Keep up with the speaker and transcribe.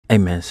Hey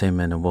man, say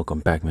man, and welcome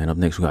back, man. Up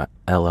next we got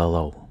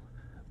LLO.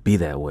 Be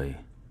That Way.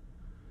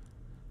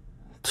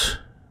 I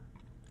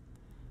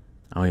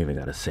don't even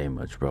gotta say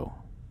much, bro.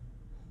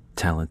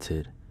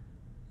 Talented,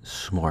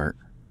 smart,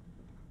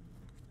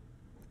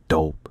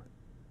 dope,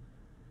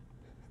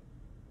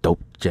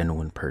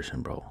 genuine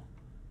person, bro.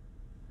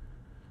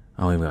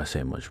 I don't even gotta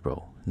say much,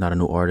 bro. Not a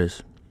new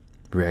artist.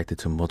 Reacted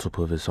to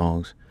multiple of his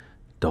songs.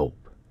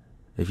 Dope.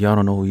 If y'all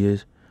don't know who he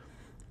is,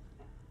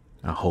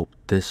 I hope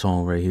this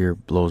song right here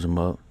blows him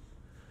up.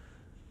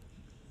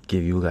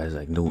 Give you guys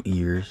like new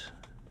ears,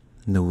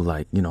 new,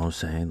 like, you know what I'm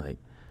saying, like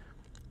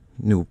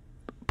new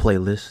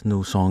playlist,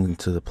 new song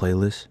into the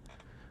playlist.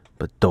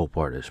 But dope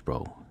artist,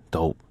 bro.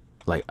 Dope.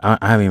 Like I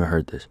haven't even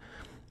heard this.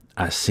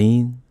 I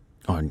seen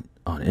on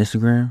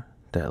Instagram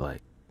that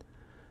like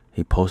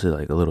he posted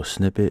like a little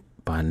snippet,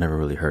 but I never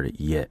really heard it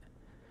yet.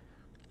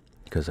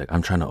 Because like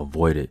I'm trying to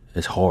avoid it.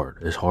 It's hard.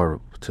 It's hard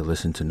to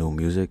listen to new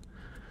music.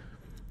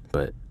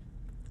 But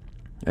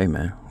hey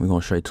man, we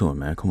going straight to it,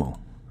 man. Come on.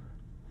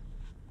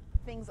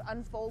 Things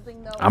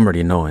unfolding, though, I'm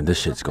already knowing this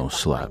shit's gonna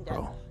slap,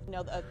 bro. You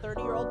know, a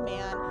 30-year-old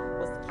man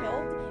was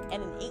killed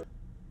and an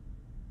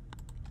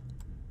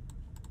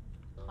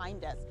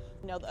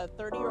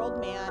 30-year-old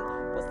man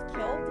was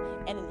killed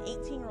and an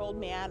 18-year-old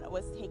man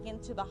was taken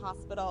to the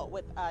hospital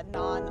with a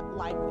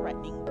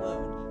non-life-threatening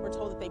wound. We're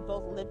told that they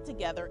both lived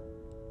together.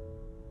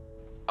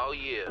 Oh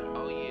yeah,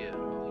 oh yeah,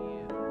 oh yeah.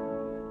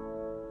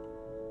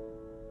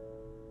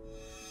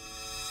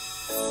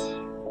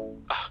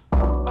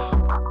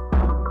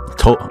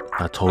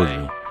 I told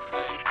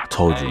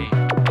you.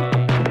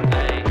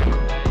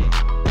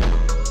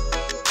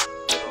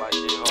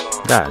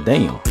 God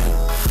damn.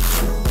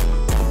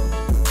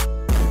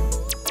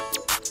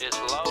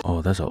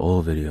 Oh, that's an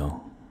old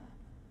video.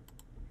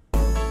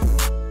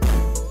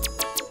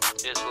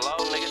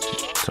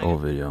 It's an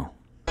old video.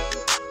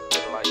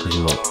 Cause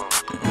you look,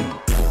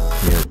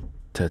 he had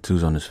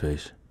tattoos on his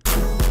face.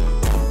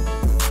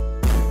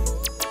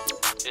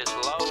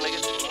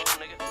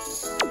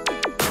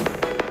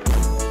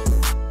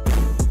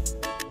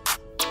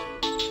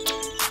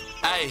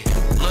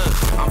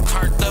 I'm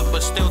turned up,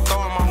 but still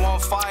throwing my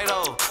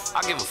 1-5-0.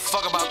 I give a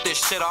fuck about this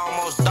shit, I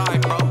almost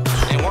died, bro.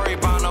 Ain't worried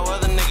about no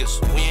other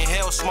niggas, we in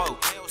hell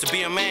smoke. To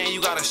be a man,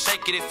 you gotta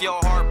shake it if your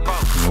heart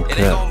broke. Okay. It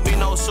ain't gonna be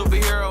no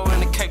superhero in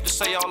the cape to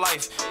save your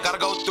life. Gotta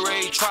go through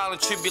a trial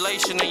and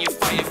tribulation and you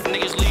fight. If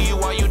niggas leave you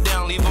while you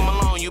down, leave them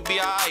alone, you be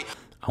alright.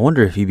 I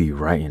wonder if he be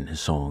writing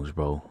his songs,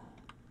 bro.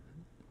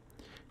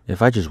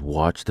 If I just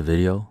watch the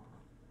video,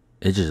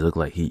 it just look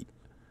like he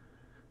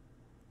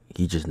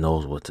just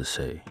knows what to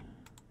say.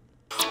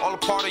 All a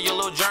part of your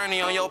little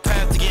journey on your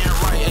path to getting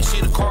right. And see,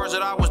 the cards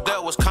that I was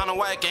dealt was kinda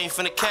whack. Ain't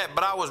finna cap,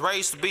 but I was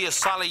raised to be a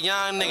solid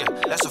young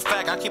nigga. That's a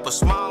fact. I keep a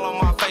smile on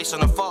my face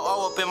and a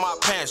photo up in my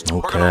pants.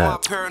 Working on my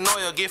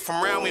paranoia, get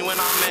from around me when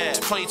I'm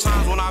mad. Plenty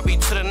times when I be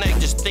to the neck,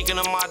 just thinking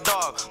of my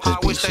dog. How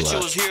I wish that you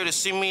was here to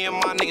see me and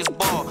my niggas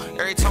ball.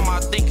 Every time I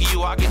think of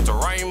you, I get to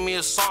write me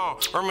a song.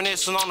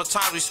 Reminiscing on the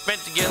times we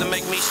spent together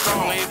make me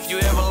strong. If you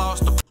ever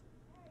lost the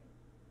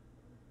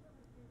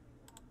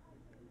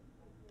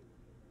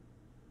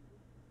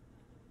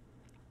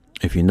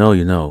If you know,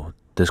 you know.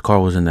 This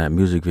car was in that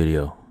music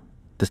video.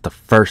 This the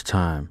first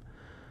time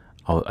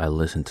I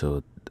listened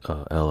to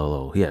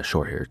LLO. He had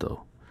short hair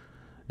though.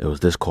 It was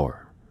this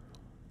car.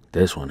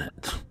 This one had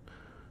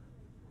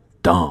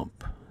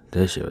dump.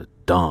 This shit was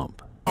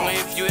dump.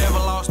 If you ever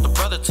lost a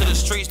brother to the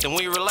streets, then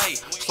we relate.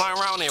 Flying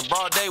around in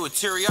broad day with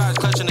teary eyes,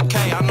 clutching the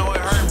K. I know it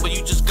hurt, but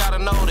you just gotta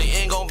know that it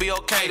ain't gonna be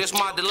okay. This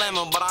my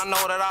dilemma, but I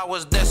know that I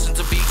was destined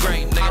to be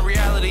great. In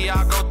reality,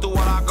 I go through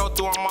what I go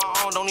through on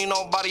my own. Don't need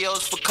nobody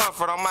else for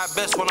comfort. I'm at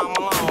best when I'm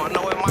alone. I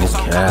know it might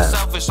sound kinda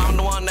selfish. I'm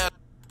the one that.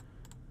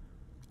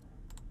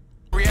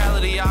 In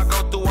reality, I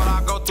go through what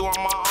I go through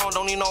on my own.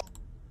 Don't need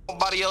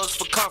nobody else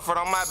for comfort.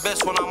 I'm at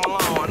best when I'm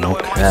alone. I know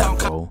it might sound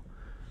bro.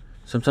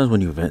 Sometimes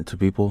when you vent to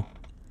people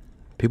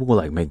will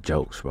like make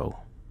jokes, bro.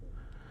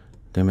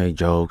 They make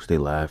jokes, they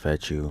laugh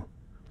at you.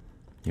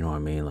 You know what I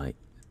mean? Like,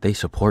 they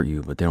support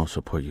you, but they don't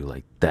support you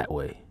like that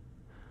way.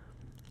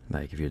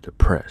 Like if you're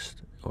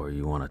depressed or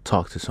you want to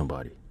talk to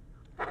somebody.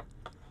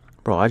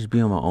 Bro, I just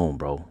be on my own,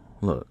 bro.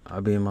 Look, I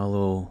be in my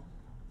little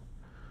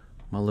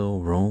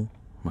room,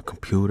 my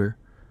computer.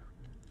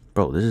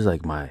 Bro, this is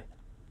like my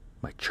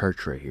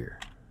church right here.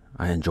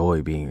 I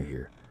enjoy being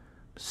here.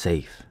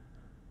 Safe,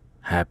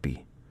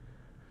 happy.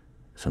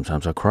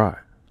 Sometimes I cry.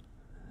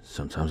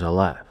 Sometimes I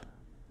laugh.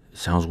 It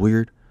sounds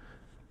weird,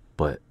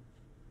 but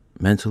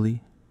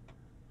mentally,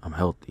 I'm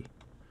healthy.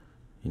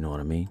 You know what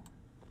I mean?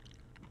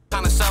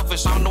 Kinda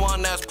selfish, I'm the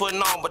one that's putting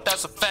on, but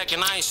that's a fact,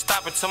 and I ain't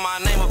stopping till my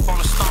name up on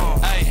the stone.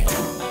 Hey,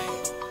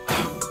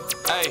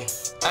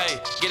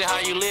 get it how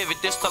you live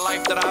it. This the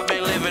life that I've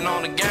been living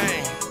on the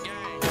game.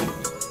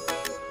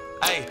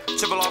 Hey,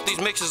 triple off these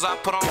mixes I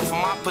put on for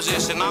my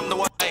position. I'm the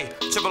way. Hey,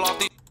 triple off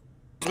these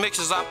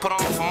mixes I put on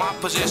for my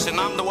position.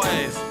 I'm the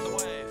wave.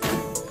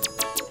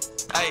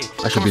 Hey,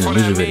 I should be in a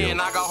music video.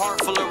 And I got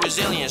heart full of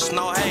resilience,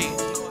 no hate.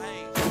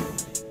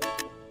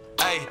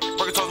 Hey,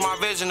 working towards my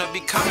vision of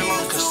becoming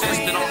more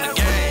consistent on the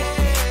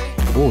game.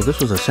 Oh, this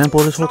was a sample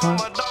this whole time?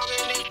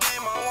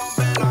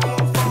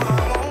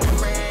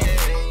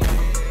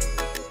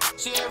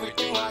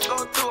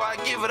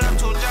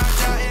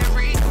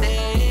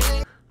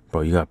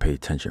 Bro, you gotta pay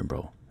attention,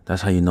 bro.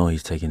 That's how you know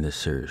he's taking this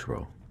serious,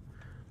 bro.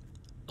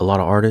 A lot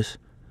of artists,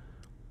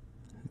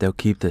 they'll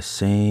keep the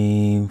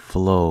same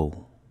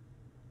flow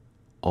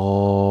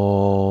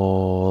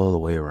all the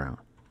way around.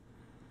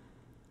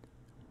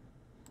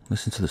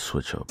 Listen to the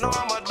switch up, bro.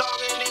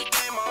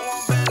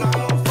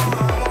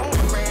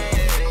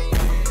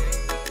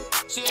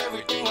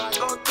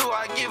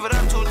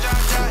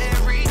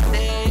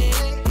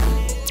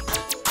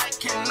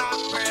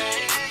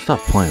 Stop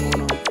playing with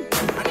him.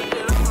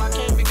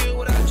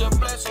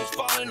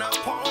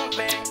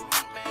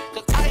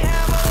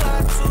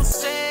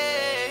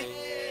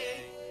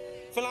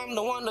 Feel I'm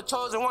the one, the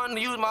chosen one to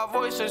use my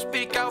voice and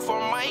speak out for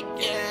Mike,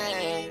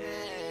 yeah.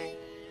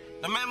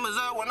 The members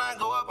up when I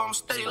go up, I'm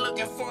steady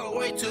looking for a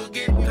way to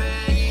get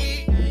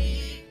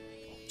paid.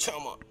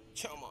 Chumma,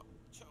 chumma,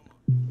 chumma.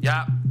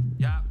 Yeah,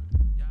 yeah,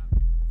 yeah.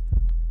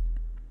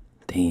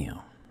 Damn.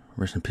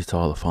 Rest in peace to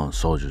all the fallen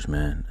soldiers,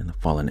 man, and the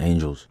fallen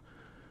angels.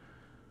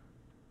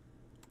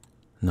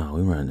 No,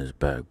 we running this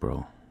back,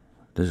 bro.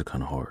 This is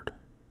kind of hard.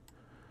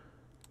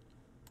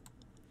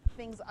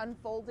 Things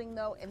unfolding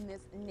though in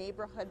this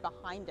neighborhood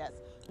behind us.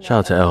 Shout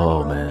out to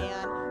LLO, man.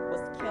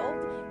 Was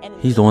killed,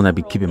 and He's the one that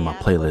be keeping my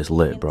playlist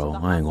lit, bro.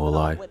 I ain't gonna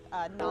lie. With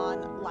a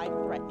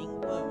non-life-threatening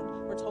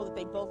wound. We're told that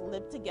they both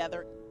lived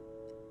together.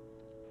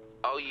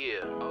 Oh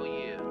yeah, oh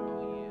yeah,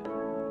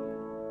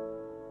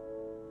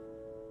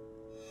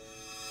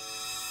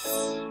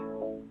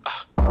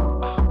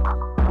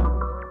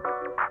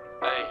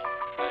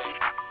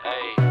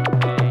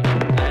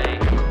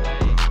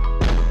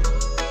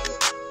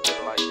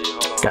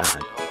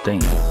 God damn.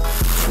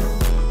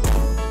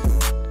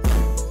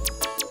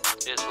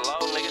 It's low,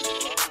 nigga.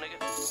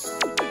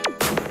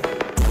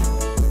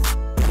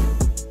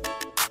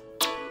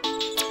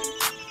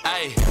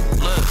 Hey,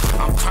 look,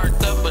 I'm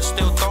turned up but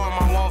still throwing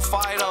my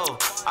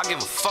 1-5. I give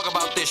a fuck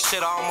about this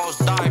shit, I almost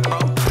died, bro.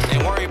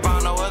 Ain't worried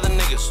about no other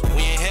niggas,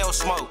 we in hell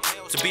smoke.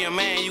 To be a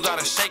man, you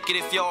gotta shake it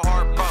if your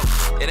heart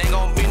broke. It ain't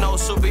gonna be no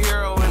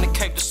superhero in the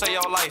cape to save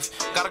your life.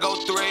 Gotta go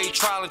through a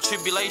trial and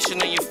tribulation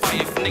in your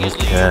fight. If niggas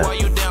leave you while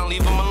you down,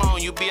 leave them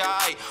alone, you be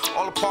alright.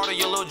 All a part of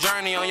your little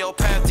journey on your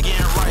path to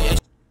getting right.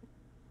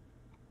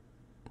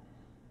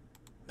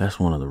 That's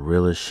one of the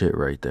realest shit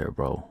right there,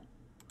 bro.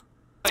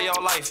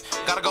 Your life.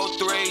 Gotta go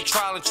through a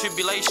trial and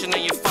tribulation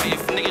in your fight.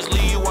 If niggas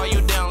leave you while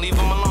you down, leave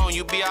them alone,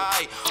 you be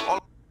alright.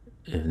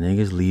 If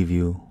niggas leave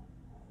you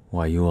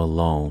while you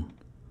alone.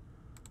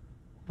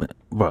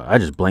 Bro, I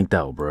just blanked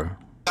out, bro.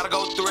 Gotta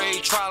go through a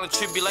trial and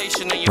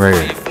tribulation in your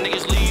fight. If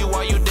niggas leave you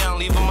while you down,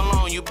 leave them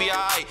alone, you be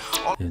alright.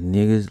 If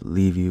niggas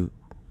leave you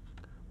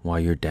while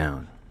you're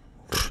down,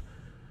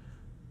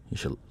 you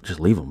should just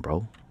leave them,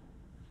 bro.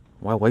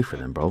 Why wait for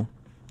them, bro?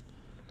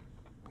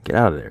 Get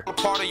out of there.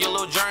 Part of your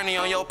little journey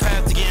on your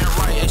path to getting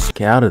right.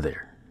 Get out of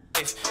there.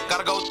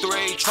 Gotta go through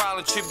a trial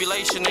and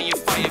tribulation in your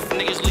fight. If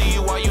niggas leave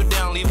you while you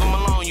down, leave them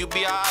alone, you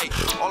be alright.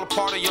 All a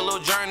part of your little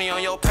journey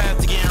on your path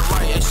to getting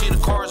right. And see, the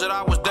cards that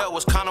I was dealt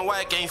was kinda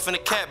whack, ain't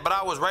finna cap, but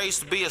I was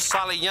raised to be a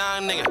solid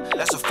young nigga.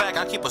 That's a fact,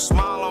 I keep a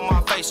smile on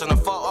my face and a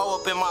photo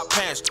up in my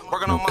pants.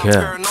 Working on my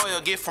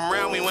paranoia, get from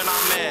around me when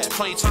I'm mad.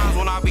 Plenty times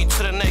when I be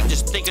to the neck,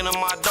 just thinking of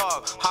my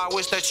dog. How I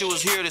wish that you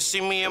was here to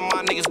see me and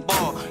my niggas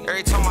ball.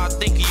 Every time I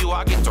think of you,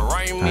 I get to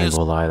write me. I ain't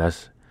gonna lie,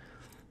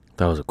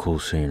 that was a cool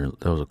scene.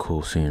 That was a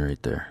cool scene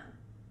right there.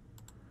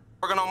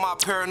 Working on my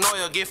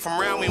paranoia, get from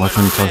around me watch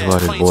when he talks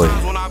about his boy.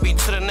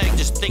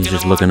 He's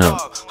just looking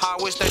up. How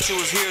I wish that you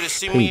was here to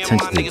see Pay me and my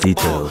attention to niggas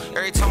details. ball.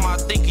 Every time I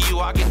think of you,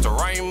 I get to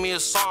write me a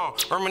song.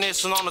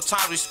 Reminiscing on the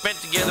times we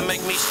spent together,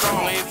 make me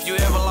strong. If you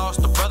ever lost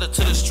a brother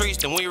to the streets,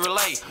 then we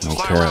relate.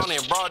 Flying around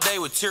in broad day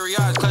with teary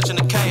eyes, clutching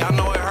the K. I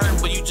know it hurt,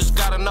 but you just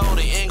gotta know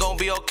that it ain't gonna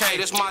be okay.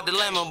 This my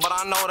dilemma, but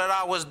I know that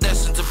I was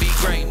destined to be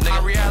great.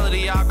 Nigga,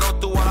 reality, I go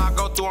through what I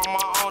go through on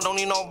my own. Don't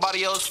need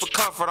nobody else for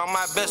comfort. I'm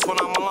at best when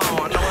I'm alone.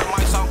 I know it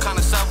might sound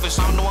kinda selfish,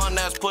 I'm the one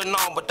that's putting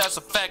on, but that's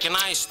a fact, and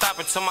I ain't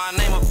stopping till my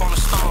name up on the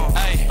stone.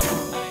 Hey,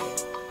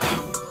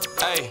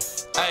 hey,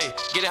 hey,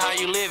 get it how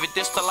you live it.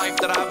 This the life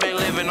that I've been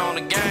living on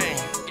the game.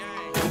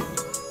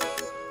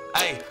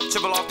 Hey,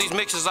 triple off these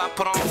mixes I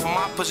put on for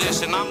my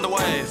position. I'm the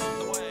wave.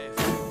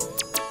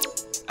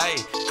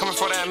 Hey, coming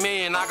for that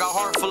million, I got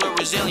heart full of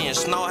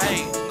resilience, no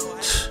hate.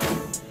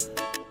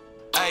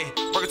 Hey,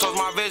 working towards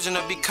my vision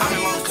of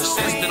becoming more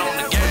consistent on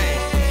the game.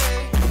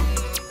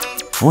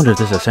 I wonder if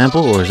this is a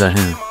sample or is that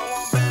him?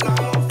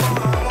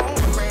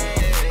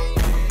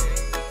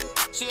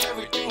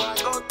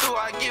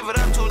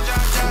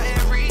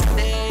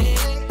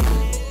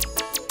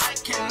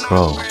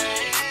 Bro,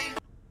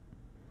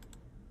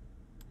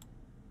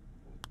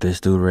 this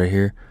dude right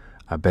here,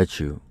 I bet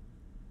you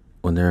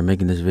when they were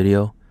making this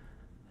video,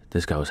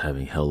 this guy was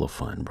having hella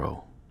fun,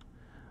 bro.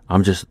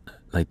 I'm just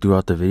like,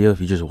 throughout the video, if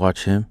you just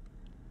watch him,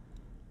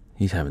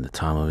 he's having the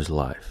time of his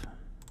life.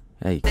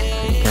 Hey,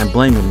 can't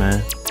blame him,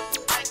 man.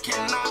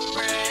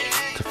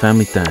 It's a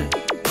family thing.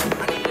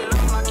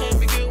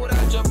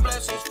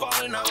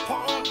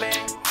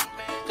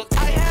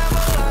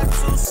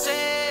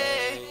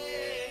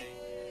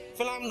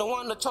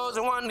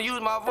 chosen one to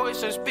use my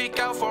voice and speak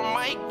out for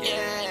Mike,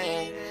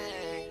 yeah.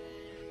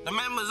 The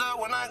members up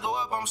when I go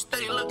up, I'm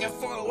steady looking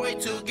for a way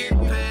to get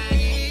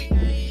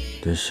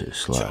paid. This shit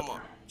slap.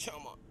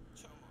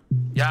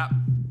 Yeah,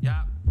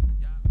 yeah.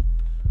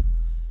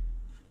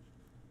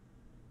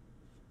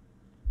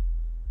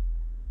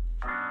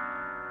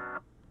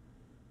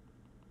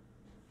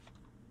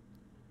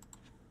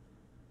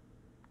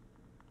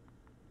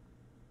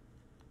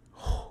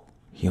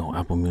 He on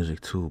Apple Music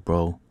too,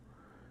 bro.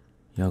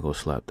 Y'all go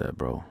slap that,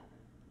 bro.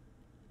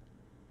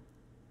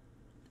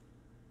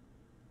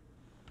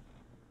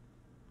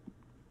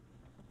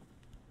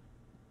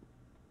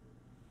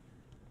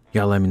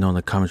 Y'all let me know in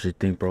the comments what you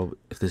think, bro.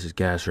 If this is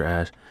gas or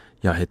ass,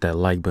 y'all hit that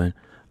like button.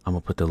 I'm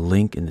gonna put the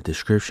link in the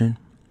description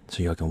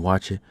so y'all can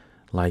watch it,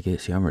 like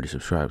it. See, I'm already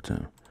subscribed to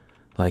him.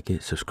 Like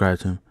it, subscribe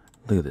to him.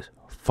 Look at this.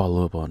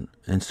 Follow up on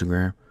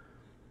Instagram.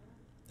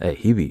 Hey,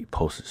 he be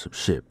posting some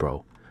shit,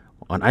 bro.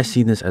 When I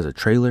seen this as a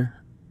trailer,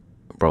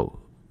 bro,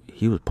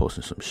 he was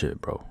posting some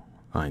shit, bro.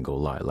 I ain't gonna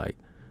lie. Like,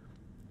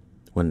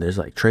 when there's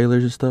like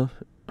trailers and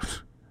stuff,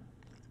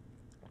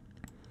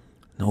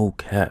 no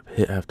cap,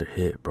 hit after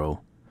hit,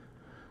 bro.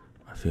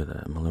 I feel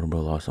that. My little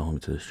bro lost a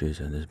homie to the streets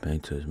and this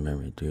bank to his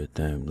memory. Do your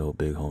thing, no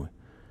big homie.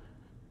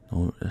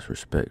 No, that's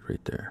respect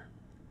right there.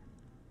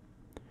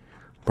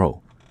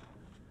 Bro,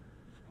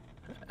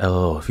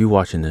 LLO, if you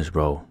watching this,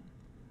 bro,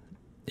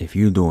 if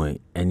you doing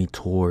any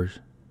tours,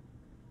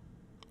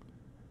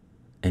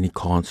 any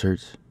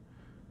concerts,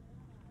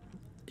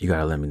 you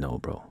gotta let me know,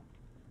 bro.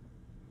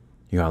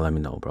 You gotta let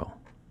me know, bro.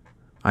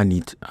 I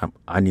need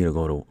to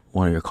go to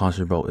one of your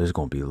concerts, bro. It's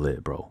gonna be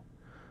lit, bro.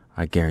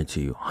 I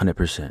guarantee you,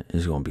 100%,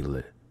 it's gonna be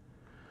lit.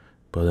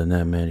 But other than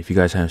that, man, if you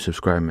guys haven't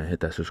subscribed, man,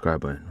 hit that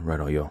subscribe button right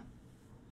on, yo.